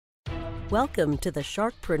Welcome to the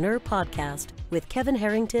Sharkpreneur podcast with Kevin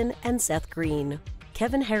Harrington and Seth Greene.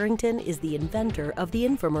 Kevin Harrington is the inventor of the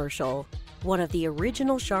infomercial, one of the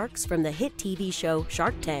original sharks from the hit TV show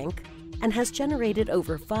Shark Tank, and has generated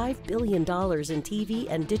over $5 billion in TV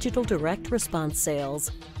and digital direct response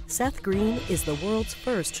sales. Seth Greene is the world's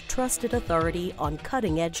first trusted authority on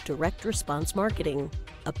cutting-edge direct response marketing,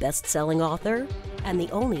 a best-selling author, and the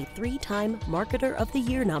only 3-time Marketer of the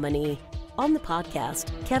Year nominee. On the podcast,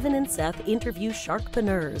 Kevin and Seth interview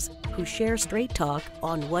sharkpreneurs who share straight talk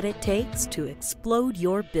on what it takes to explode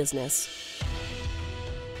your business.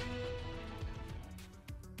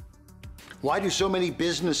 Why do so many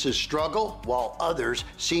businesses struggle while others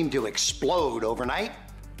seem to explode overnight?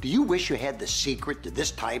 Do you wish you had the secret to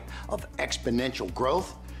this type of exponential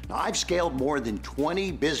growth? Now, I've scaled more than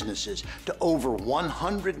 20 businesses to over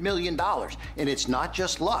 $100 million, and it's not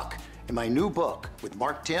just luck. In my new book with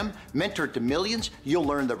Mark Tim, Mentor to Millions, you'll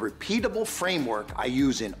learn the repeatable framework I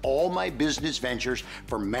use in all my business ventures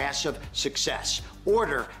for massive success.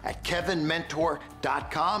 Order at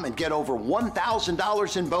kevinmentor.com and get over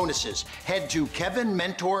 $1,000 in bonuses. Head to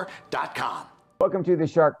kevinmentor.com. Welcome to the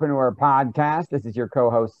Sharkpreneur podcast. This is your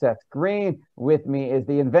co-host, Seth Greene. With me is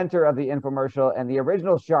the inventor of the infomercial and the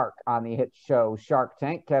original shark on the hit show Shark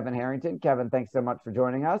Tank, Kevin Harrington. Kevin, thanks so much for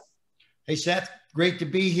joining us. Hey, Seth. Great to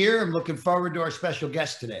be here. I'm looking forward to our special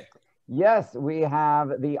guest today. Yes, we have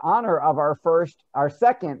the honor of our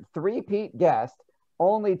second three-peat guest.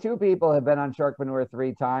 Only 2 people have been on Sharkpreneur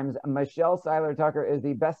 3 times. Seiler Tucker is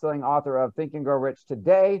the best-selling author of Think and Grow Rich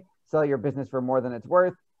Today, Sell Your Business for More Than It's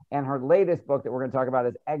Worth. And her latest book that we're going to talk about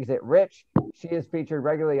is Exit Rich. She is featured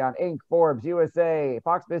regularly on Inc., Forbes, USA,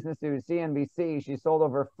 Fox Business News, CNBC. She's sold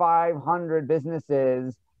over 500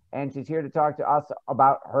 businesses. And she's here to talk to us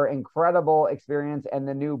about her incredible experience and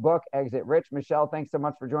the new book, Exit Rich. Michelle, thanks so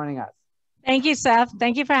much for joining us. Thank you, Seth.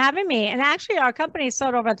 Thank you for having me. And actually, our company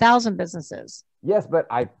sold over 1,000 businesses. Yes, but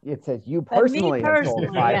it says you personally have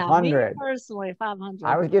sold 500. Yeah, me personally, 500.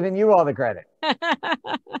 I was giving you all the credit. Well,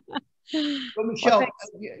 Michelle,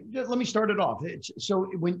 let me start it off.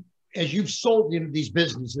 As you've sold these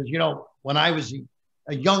businesses, when I was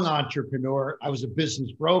a young entrepreneur, I was a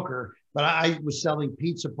business broker, but I was selling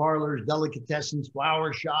pizza parlors, delicatessens,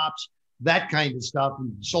 flower shops, that kind of stuff,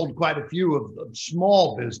 and sold quite a few of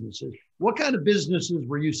small businesses. What kind of businesses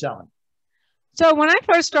were you selling? So when I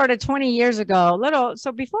first started 20 years ago,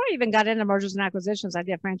 so before I even got into mergers and acquisitions, I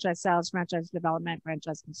did franchise sales, franchise development,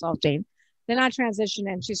 franchise consulting. Then I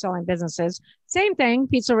transitioned into selling businesses. Same thing,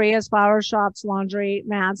 pizzerias, flower shops, laundry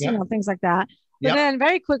mats, things like that. But then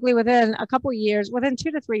very quickly, within a couple of years, within 2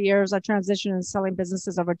 to 3 years, I transitioned into selling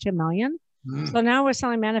businesses over 10 million. So now we're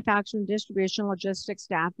selling manufacturing, distribution, logistics,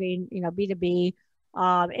 staffing, B2B,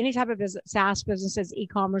 any type of business, SaaS businesses,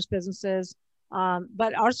 e-commerce businesses.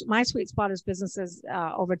 But my sweet spot is businesses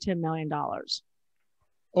over $10 million.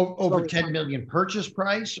 Over 10 million purchase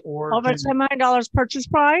price, or over $10 million purchase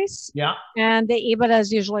price. Yeah. And the EBITDA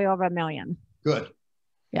is usually over $1 million. Good.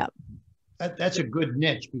 Yeah. That's a good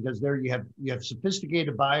niche, because there you have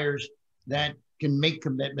sophisticated buyers that can make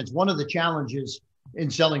commitments. One of the challenges in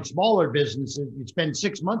selling smaller businesses, you spend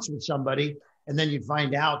 6 months with somebody and then you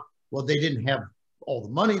find out, well, they didn't have all the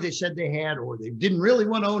money they said they had, or they didn't really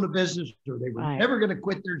want to own a business, or they were never going to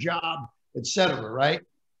quit their job, et cetera, right?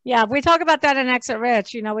 Yeah, we talk about that in Exit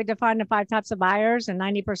Rich. We define the 5 types of buyers, and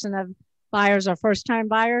 90% of buyers are first-time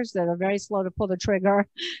buyers that are very slow to pull the trigger.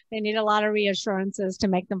 They need a lot of reassurances to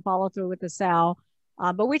make them follow through with the sale.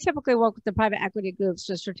 But we typically work with the private equity groups,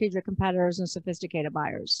 the strategic competitors, and sophisticated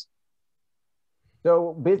buyers.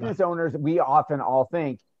 So business owners, we often all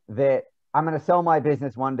think that I'm going to sell my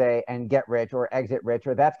business one day and get rich or exit rich,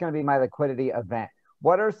 or that's going to be my liquidity event.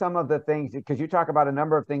 What are some of the things, because you talk about a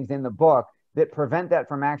number of things in the book that prevent that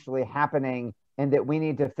from actually happening and that we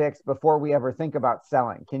need to fix before we ever think about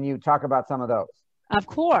selling? Can you talk about some of those? Of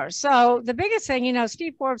course. So the biggest thing,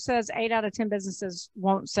 Steve Forbes says 8 out of 10 businesses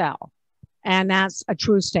won't sell. And that's a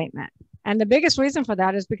true statement. And the biggest reason for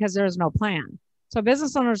that is because there is no plan. So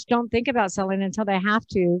business owners don't think about selling until they have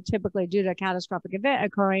to, typically due to a catastrophic event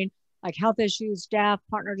occurring, like health issues, death,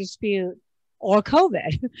 partner dispute, or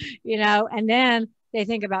COVID, and then they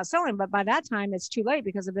think about selling. But by that time, it's too late,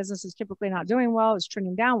 because the business is typically not doing well. It's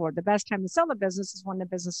trending downward. The best time to sell a business is when the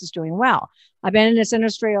business is doing well. I've been in this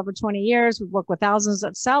industry over 20 years. We've worked with thousands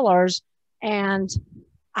of sellers, and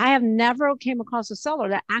I have never came across a seller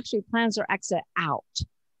that actually plans their exit out.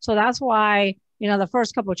 So that's why, the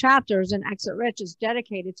first couple of chapters in Exit Rich is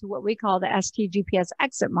dedicated to what we call the STGPS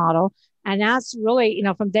exit model. And that's really,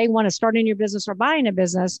 from day one of starting your business or buying a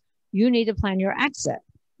business, you need to plan your exit.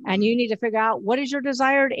 And you need to figure out, what is your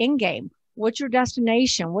desired end game? What's your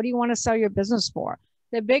destination? What do you want to sell your business for?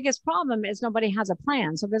 The biggest problem is nobody has a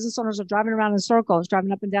plan. So business owners are driving around in circles,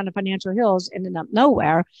 driving up and down the financial hills, ending up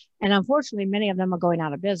nowhere. And unfortunately, many of them are going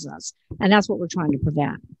out of business. And that's what we're trying to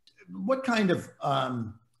prevent. What kind of,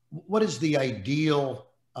 what is the ideal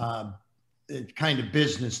kind of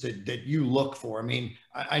business that you look for? I mean,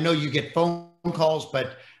 I know you get phone calls, but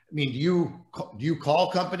I mean, do you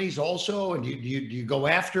call companies also? And do you go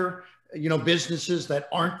after, businesses that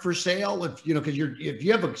aren't for sale? If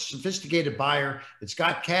you have a sophisticated buyer that's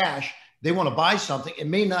got cash, they want to buy something, it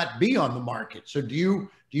may not be on the market. So do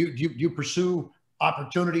you pursue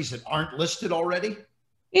opportunities that aren't listed already?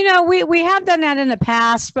 We have done that in the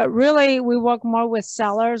past, but really we work more with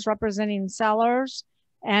sellers, representing sellers.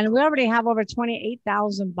 And we already have over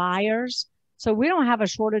 28,000 buyers. So we don't have a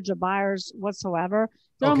shortage of buyers whatsoever.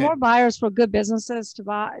 There are more buyers for good businesses to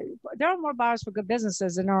buy. There are more buyers for good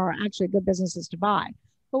businesses than there are actually good businesses to buy.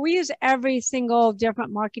 But we use every single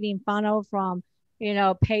different marketing funnel from,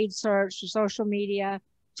 paid search to social media,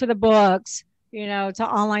 to the books, to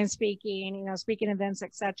online speaking, speaking events,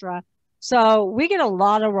 etc. So we get a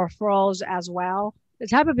lot of referrals as well. The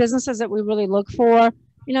type of businesses that we really look for,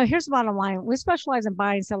 here's the bottom line. We specialize in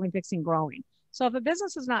buying, selling, fixing, growing. So if a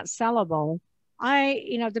business is not sellable,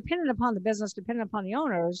 dependent upon the business, dependent upon the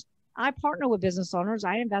owners, I partner with business owners.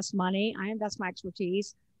 I invest money, I invest my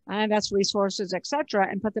expertise, I invest resources, etc.,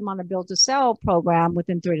 and put them on a build to sell program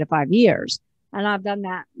within 3 to 5 years. And I've done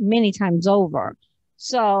that many times over.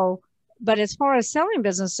 So, but as far as selling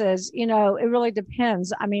businesses, it really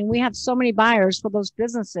depends. I mean, we have so many buyers for those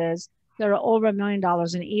businesses that are over $1 million in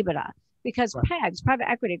EBITDA because PEGs, private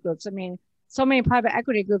equity groups, so many private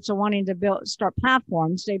equity groups are wanting to start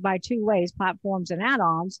platforms. They buy 2 ways, platforms and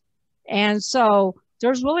add-ons. And so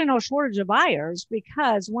there's really no shortage of buyers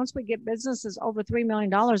because once we get businesses over $3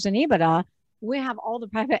 million in EBITDA, we have all the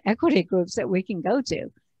private equity groups that we can go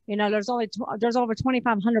to. There's over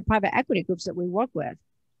 2,500 private equity groups that we work with.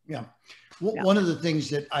 Yeah. One of the things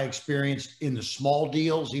that I experienced in the small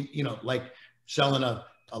deals, like selling a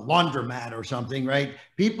laundromat or something, right?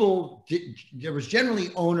 There was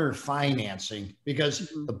generally owner financing because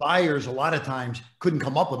the buyers a lot of times couldn't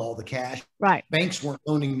come up with all the cash. Right. Banks weren't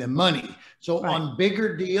loaning them money. So on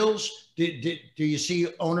bigger deals, do you see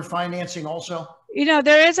owner financing also?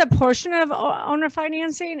 There is a portion of owner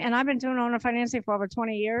financing, and I've been doing owner financing for over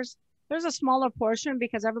 20 years. There's a smaller portion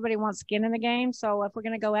because everybody wants skin in the game. So if we're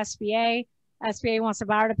going to go SBA wants the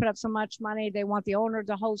buyer to put up so much money. They want the owner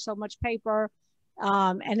to hold so much paper.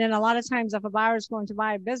 And then a lot of times if a buyer is going to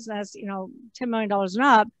buy a business, $10 million and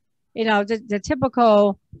up, the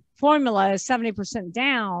typical formula is 70%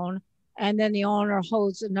 down, and then the owner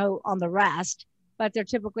holds a note on the rest, but they're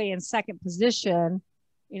typically in second position,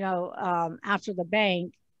 after the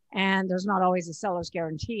bank. And there's not always a seller's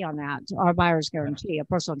guarantee on that, or a buyer's guarantee, a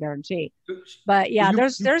personal guarantee. But yeah,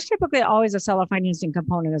 there's typically always a seller financing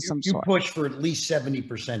component of some sort. You push for at least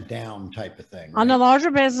 70% down type of thing. Right? On the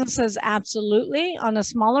larger businesses, absolutely. On the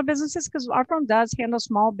smaller businesses, because our firm does handle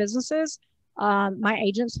small businesses, my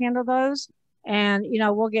agents handle those. And,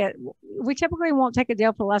 we typically won't take a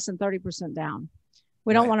deal for less than 30% down.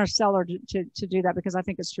 We don't want our seller to do that because I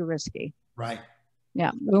think it's too risky. Right.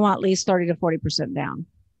 Yeah. We want at least 30 to 40% down.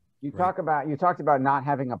 You talked about not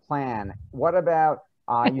having a plan. What about,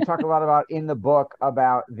 you talk a lot about in the book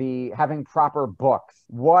about having proper books.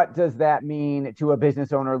 What does that mean to a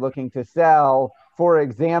business owner looking to sell? For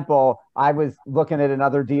example, I was looking at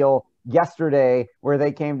another deal yesterday where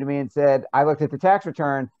they came to me and said, I looked at the tax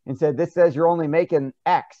return and said, this says you're only making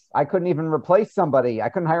X. I couldn't even replace somebody. I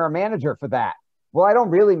couldn't hire a manager for that. Well, I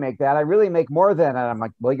don't really make that. I really make more than. And I'm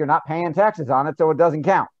like, well, you're not paying taxes on it, so it doesn't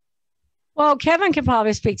count. Well, Kevin can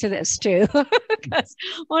probably speak to this too, because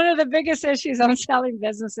one of the biggest issues on selling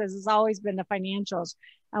businesses has always been the financials.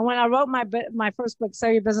 And when I wrote my first book, Sell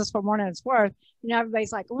Your Business for More Than It's Worth,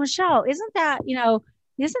 everybody's like, well, Michelle, isn't that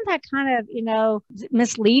kind of,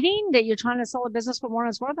 misleading that you're trying to sell a business for more than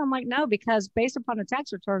it's worth? I'm like, no, because based upon the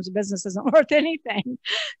tax returns, the business isn't worth anything.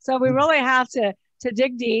 So we really have to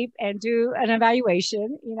dig deep and do an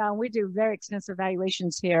evaluation. We do very extensive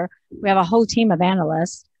evaluations here. We have a whole team of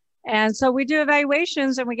analysts. And so we do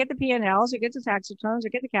evaluations and we get the P&Ls, we get the tax returns,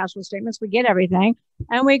 we get the cash flow statements, we get everything.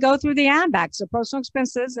 And we go through the add backs, the personal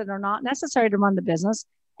expenses that are not necessary to run the business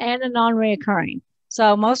and the non-reoccurring.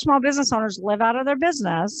 So most small business owners live out of their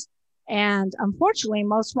business. And unfortunately,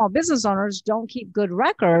 most small business owners don't keep good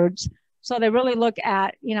records. So they really look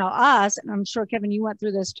at, us, and I'm sure, Kevin, you went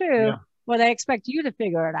through this too, where they expect you to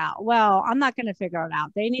figure it out. Well, I'm not going to figure it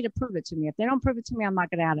out. They need to prove it to me. If they don't prove it to me, I'm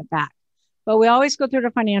not going to add it back. But we always go through the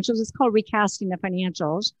financials. It's called recasting the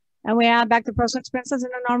financials. And we add back the personal expenses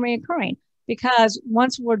and the non-reoccurring. because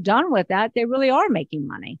once we're done with that, they really are making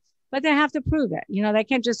money, but they have to prove it. You know, they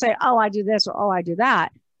can't just say, oh, I do this or oh, I do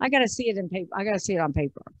that. I got to see it in paper. I got to see it on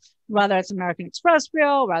paper, whether it's American Express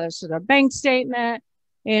bill, whether it's their bank statement,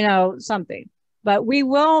 you know, something. But we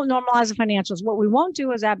will normalize the financials. What we won't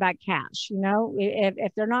do is add back cash. You know,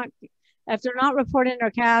 if they're not reporting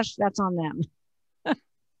their cash, that's on them.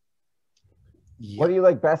 What do you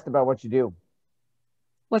like best about what you do?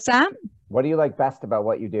 What's that? What do you like best about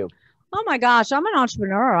what you do? Oh my gosh, I'm an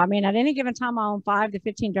entrepreneur. I mean, at any given time, I own 5 to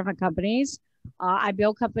 15 different companies. I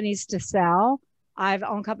build companies to sell. I've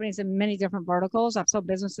owned companies in many different verticals. I've sold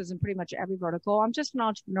businesses in pretty much every vertical. I'm just an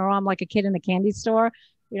entrepreneur. I'm like a kid in a candy store.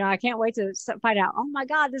 You know, I can't wait to find out, oh my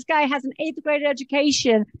God, this guy has an 8th grade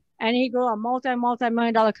education and he grew a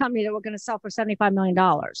multi-million dollar company that we're going to sell for $75 million.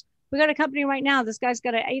 We got a company right now. This guy's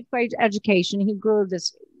got an 8th grade education. He grew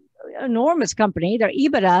this enormous company. Their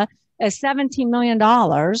EBITDA is $17 million.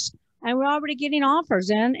 And we're already getting offers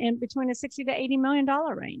in between the $60 to $80 million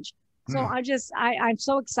range. So I'm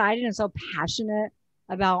so excited and so passionate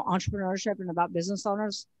about entrepreneurship and about business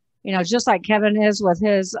owners, you know, just like Kevin is with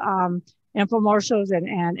his infomercials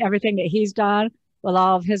and everything that he's done with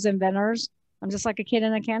all of his inventors. I'm just like a kid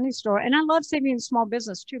in a candy store. And I love saving small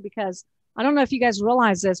business too, because I don't know if you guys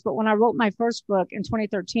realize this, but when I wrote my first book in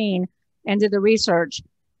 2013 and did the research,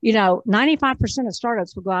 you know, 95% of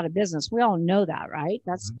startups will go out of business. We all know that, right?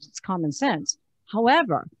 It's common sense.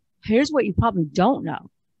 However, here's what you probably don't know.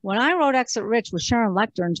 When I wrote Exit Rich with Sharon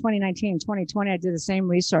Lechter in 2019, 2020, I did the same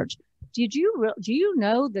research. Do you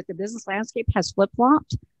know that the business landscape has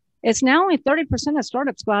flip-flopped? It's now only 30% of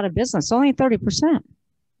startups go out of business, only 30%.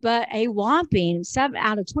 But a whopping 7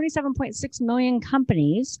 out of 27.6 million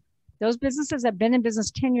companies, those businesses that have been in business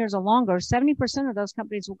 10 years or longer, 70% of those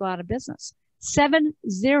companies will go out of business. 70%.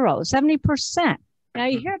 Now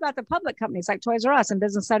you hear about the public companies like Toys R Us in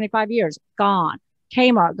business 75 years, gone.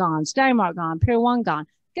 Kmart gone, Stein Mart gone, Pier 1 gone.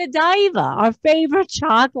 Godiva, our favorite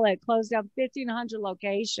chocolate, closed down 1,500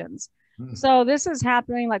 locations. So this is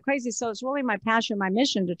happening like crazy. So it's really my passion, my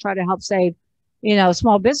mission to try to help save, you know,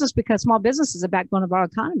 small business, because small business is the backbone of our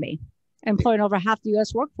economy, employing over half the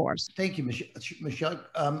U.S. workforce. Thank you, Michelle.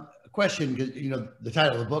 A question, because, you know, the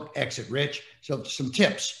title of the book, Exit Rich. So some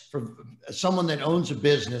tips for someone that owns a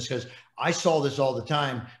business, because I saw this all the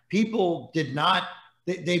time. People did not,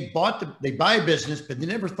 they buy a business, but they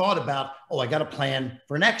never thought about, oh, I got a plan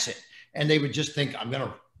for an exit. And they would just think, I'm going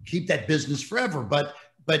to keep that business forever. But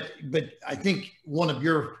I think one of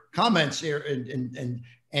your comments here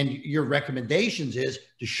and your recommendations is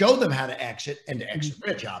to show them how to exit and to exit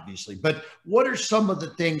rich, obviously. But what are some of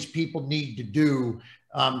the things people need to do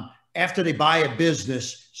after they buy a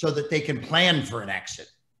business so that they can plan for an exit?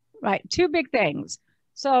 Right. 2 big things.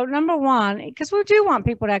 So number one, because we do want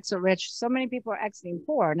people to exit rich. So many people are exiting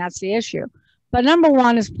poor, and that's the issue. But number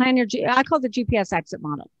one is plan your, I call it the GPS exit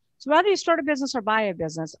model. So whether you start a business or buy a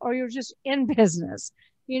business, or you're just in business,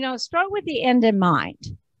 you know, start with the end in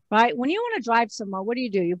mind, right? When you want to drive somewhere, what do?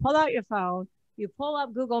 You pull out your phone, you pull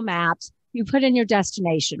up Google Maps, you put in your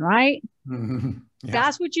destination, right? Yeah.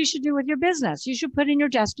 That's what you should do with your business. You should put in your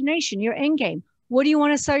destination, your end game. What do you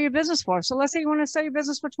want to sell your business for? So let's say you want to sell your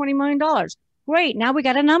business for $20 million. Great. Now we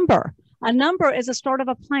got a number. A number is a start of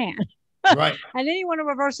a plan. Right. And then you want to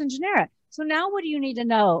reverse engineer it. So now what do you need to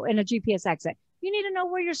know in a GPS exit? You need to know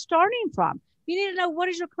where you're starting from. You need to know, what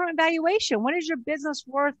is your current valuation? What is your business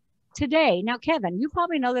worth today? Now, Kevin, you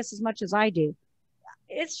probably know this as much as I do.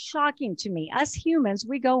 It's shocking to me. Us humans,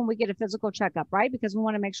 we go and we get a physical checkup, right? Because we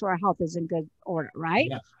want to make sure our health is in good order, right?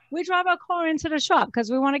 Yeah. We drive our car into the shop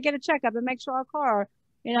because we want to get a checkup and make sure our car,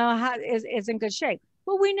 you know, is in good shape.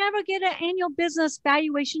 But we never get an annual business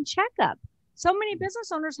valuation checkup. So many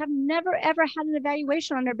business owners have never, ever had an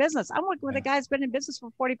evaluation on their business. I'm working with a guy who's been in business for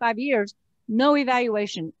 45 years, no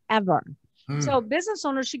evaluation ever. So business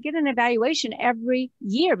owners should get an evaluation every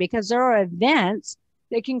year, because there are events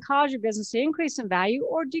that can cause your business to increase in value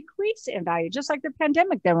or decrease in value, just like the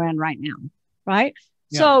pandemic that we're in right now, right?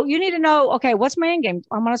 Yeah. So you need to know, okay, what's my end game?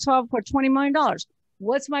 I'm going to sell for $20 million.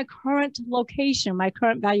 What's my current location, my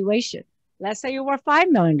current valuation? Let's say you're worth $5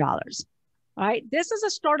 million, all right? This is a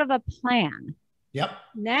start of a plan. Yep.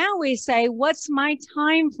 Now we say, what's my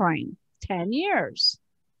time frame? 10 years.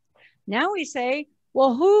 Now we say,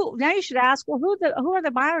 well, now you should ask, well, who are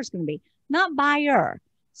the buyers going to be? Not buyer.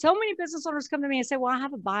 So many business owners come to me and say, well, I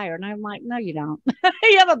have a buyer. And I'm like, no, you don't.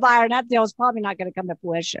 You have a buyer, and that deal is probably not going to come to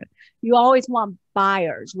fruition. You always want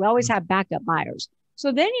buyers. We always have backup buyers.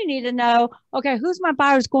 So then you need to know, okay, who's my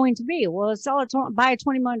buyers going to be? Well, buy a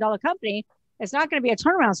 $20 million company. It's not going to be a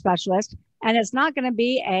turnaround specialist, and it's not going to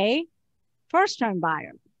be a first-time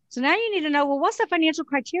buyer. So now you need to know, well, what's the financial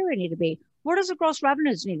criteria need to be? Where does the gross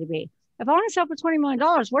revenues need to be? If I want to sell for $20 million,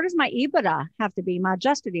 where does my EBITDA have to be, my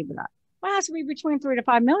adjusted EBITDA? Well, it has to be between $3 to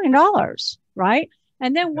 $5 million, right?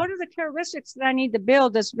 And then what are the characteristics that I need to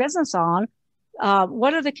build this business on?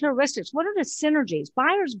 What are the characteristics? What are the synergies?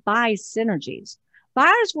 Buyers buy synergies.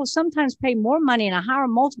 Buyers will sometimes pay more money and a higher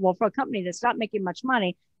multiple for a company that's not making much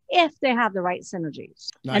money if they have the right synergies.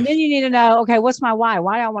 Nice. And then you need to know, okay, what's my why?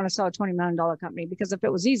 Why do I want to sell a $20 million company? Because if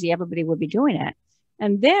it was easy, everybody would be doing it.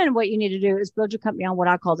 And then what you need to do is build your company on what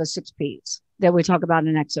I call the 6 Ps that we talk about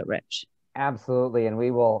in Exit Rich. Absolutely. And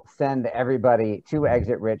we will send everybody to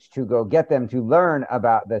Exit Rich to go get them to learn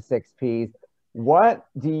about the 6 Ps. What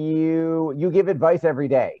do you give advice every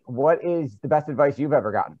day? What is the best advice you've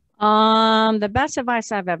ever gotten? The best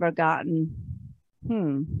advice I've ever gotten.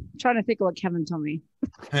 I'm trying to think of what Kevin told me.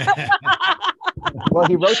 Well,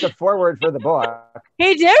 he wrote the foreword for the book.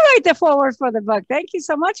 He did write the foreword for the book. Thank you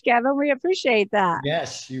so much, Kevin. We appreciate that.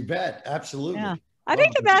 Yes, you bet. Absolutely. Yeah. I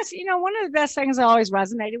think the best, one of the best things that always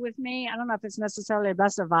resonated with me, I don't know if it's necessarily the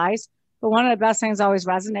best advice, but one of the best things that always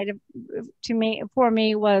resonated for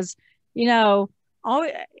me was,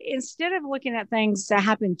 always, instead of looking at things that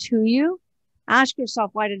happen to you, ask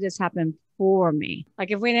yourself, why did this happen for me?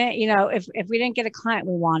 Like if we didn't, if we didn't get a client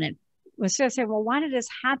we wanted, instead of saying, well, why did this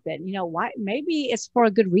happen? Why? Maybe it's for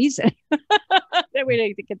a good reason that we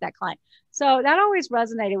didn't get that client. So that always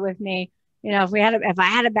resonated with me. If I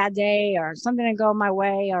had a bad day or something didn't go my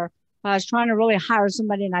way, or if I was trying to really hire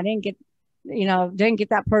somebody and I didn't get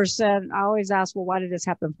that person, I always ask, well, why did this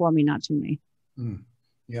happen for me, not to me?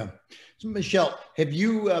 Yeah. So Michelle, have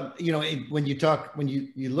you, when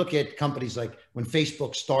you look at companies like when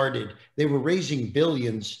Facebook started, they were raising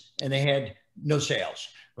billions and they had no sales,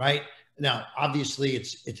 right? Now, obviously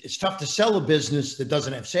it's tough to sell a business that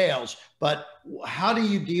doesn't have sales, but how do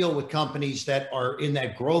you deal with companies that are in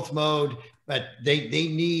that growth mode, but they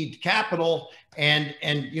need capital and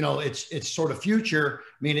it's sort of future.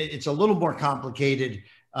 I mean, it's a little more complicated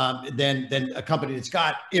than a company that's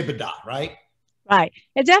got EBITDA, right? Right.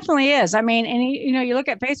 It definitely is. I mean, and you look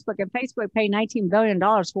at Facebook, and Facebook paid $19 billion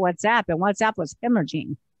for WhatsApp, and WhatsApp was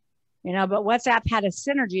hemorrhaging, but WhatsApp had a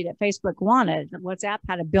synergy that Facebook wanted. WhatsApp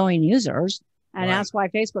had 1 billion users, and that's why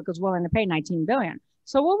Facebook was willing to pay $19 billion.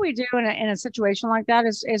 So what we do in a situation like that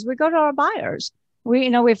is we go to our buyers.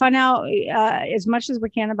 We find out as much as we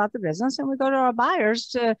can about the business, and we go to our buyers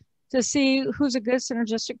to see who's a good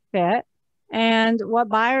synergistic fit and what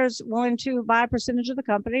buyers willing to buy a percentage of the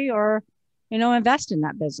company or invest in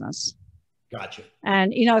that business. Gotcha.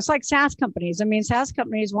 And, it's like SaaS companies. I mean, SaaS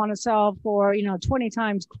companies want to sell for, 20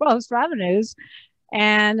 times gross revenues,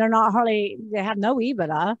 and they have no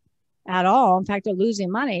EBITDA at all. In fact, they're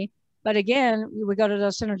losing money. But again, we go to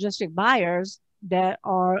those synergistic buyers that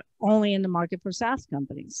are only in the market for SaaS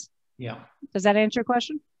companies. Yeah. Does that answer your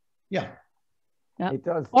question? Yeah. Yep. It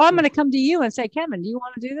does. Or I'm going to come to you and say, Kevin, do you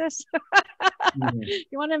want to do this?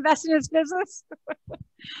 You want to invest in this business?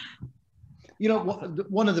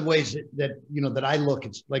 One of the ways that I look,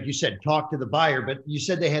 it's like you said, talk to the buyer, but you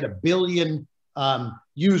said they had 1 billion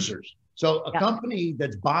users. So a company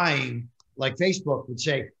that's buying like Facebook would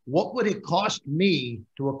say, what would it cost me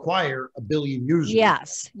to acquire 1 billion users?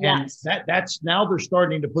 Yes. And that's now they're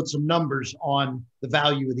starting to put some numbers on the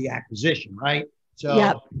value of the acquisition, right? So,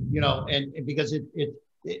 and because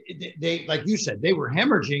they, like you said, they were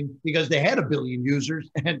hemorrhaging because they had 1 billion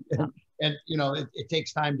users and it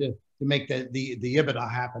takes time to make the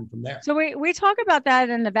EBITDA happen from there. So we talk about that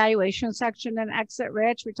in the valuation section in Exit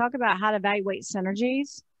Rich. We talk about how to evaluate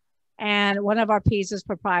synergies. And one of our P's is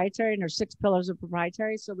proprietary, and there's 6 pillars of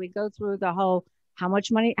proprietary. So we go through the whole, how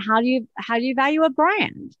much money, how do you value a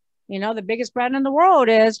brand? The biggest brand in the world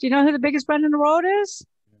is, do you know who the biggest brand in the world is?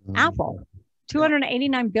 Apple.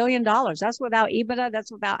 $289 billion. That's without EBITDA.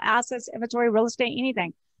 That's without assets, inventory, real estate,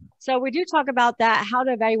 anything. So we do talk about that, how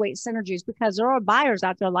to evaluate synergies, because there are buyers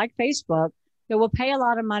out there like Facebook that will pay a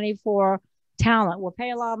lot of money for talent, will pay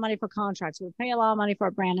a lot of money for contracts, will pay a lot of money for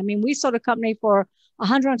a brand. I mean, we sold a company for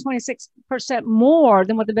 126% more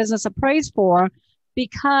than what the business appraised for,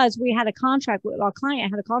 because we had a contract with our client,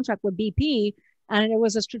 had a contract with BP, and it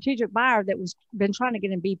was a strategic buyer that was been trying to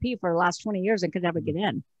get in BP for the last 20 years and could never get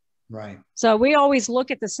in. Right. So we always look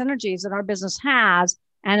at the synergies that our business has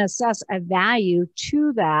and assess a value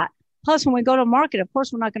to that. Plus, when we go to market, of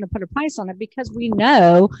course, we're not going to put a price on it because we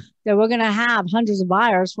know that we're going to have hundreds of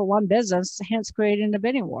buyers for one business, hence creating the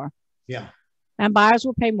bidding war. Yeah. And buyers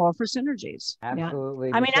will pay more for synergies. Absolutely.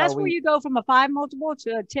 Yeah. I mean, that's where you go from a 5 multiple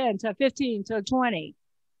to a 10 to a 15 to a 20,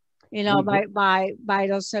 by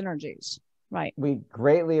those synergies. Right. We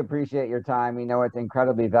greatly appreciate your time. We know it's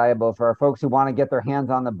incredibly valuable for our folks who want to get their hands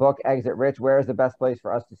on the book, Exit Rich. Where is the best place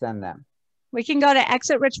for us to send them? We can go to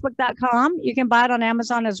exitrichbook.com. You can buy it on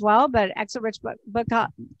Amazon as well, but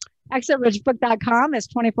exitrichbook.com is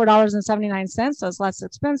 $24.79, so it's less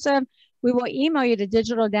expensive. We will email you the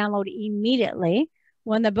digital download immediately.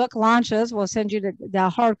 When the book launches, we'll send you the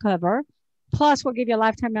hardcover. Plus, we'll give you a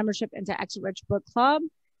lifetime membership into Exit Rich Book Club.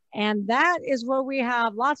 And that is where we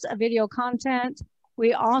have lots of video content.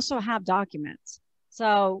 We also have documents.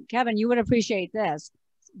 So, Kevin, you would appreciate this.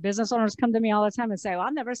 Business owners come to me all the time and say, well,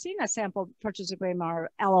 I've never seen a sample purchase agreement or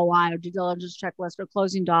LOI or due diligence checklist or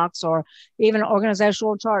closing docs or even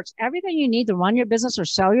organizational charts. Everything you need to run your business or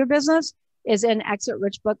sell your business is in Exit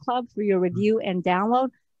Rich Book Club for your review and download.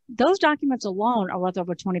 Those documents alone are worth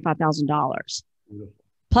over $25,000.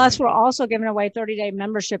 Plus, we're also giving away 30-day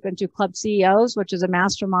membership into Club CEOs, which is a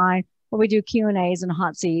mastermind where we do Q&As and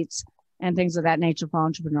hot seats and things of that nature for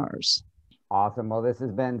entrepreneurs. Awesome. Well, this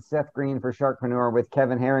has been Seth Greene for Sharkpreneur with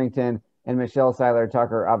Kevin Harrington and Michelle Seiler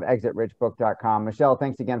Tucker of ExitRichBook.com. Michelle,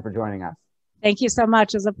 thanks again for joining us. Thank you so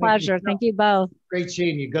much. It was a pleasure. Thank you both. Great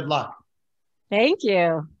seeing you. Good luck. Thank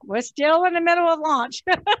you. We're still in the middle of launch.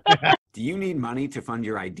 Do you need money to fund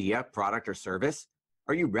your idea, product, or service?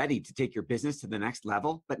 Are you ready to take your business to the next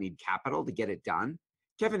level, but need capital to get it done?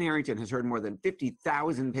 Kevin Harrington has heard more than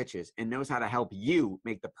 50,000 pitches and knows how to help you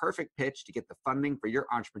make the perfect pitch to get the funding for your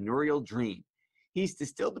entrepreneurial dream. He's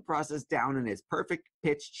distilled the process down in his perfect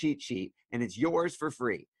pitch cheat sheet, and it's yours for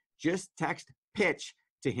free. Just text PITCH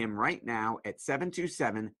to him right now at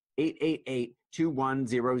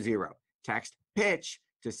 727-888-2100. Text PITCH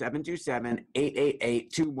to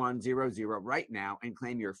 727-888-2100 right now and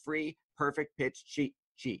claim your free perfect pitch cheat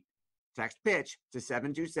sheet. Text PITCH to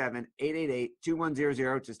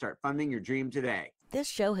 727-888-2100 to start funding your dream today. This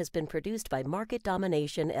show has been produced by Market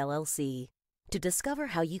Domination, LLC. To discover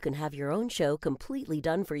how you can have your own show completely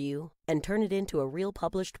done for you and turn it into a real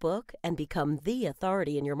published book and become the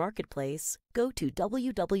authority in your marketplace, go to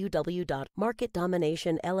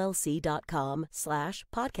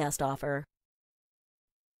www.marketdominationllc.com/podcast offer.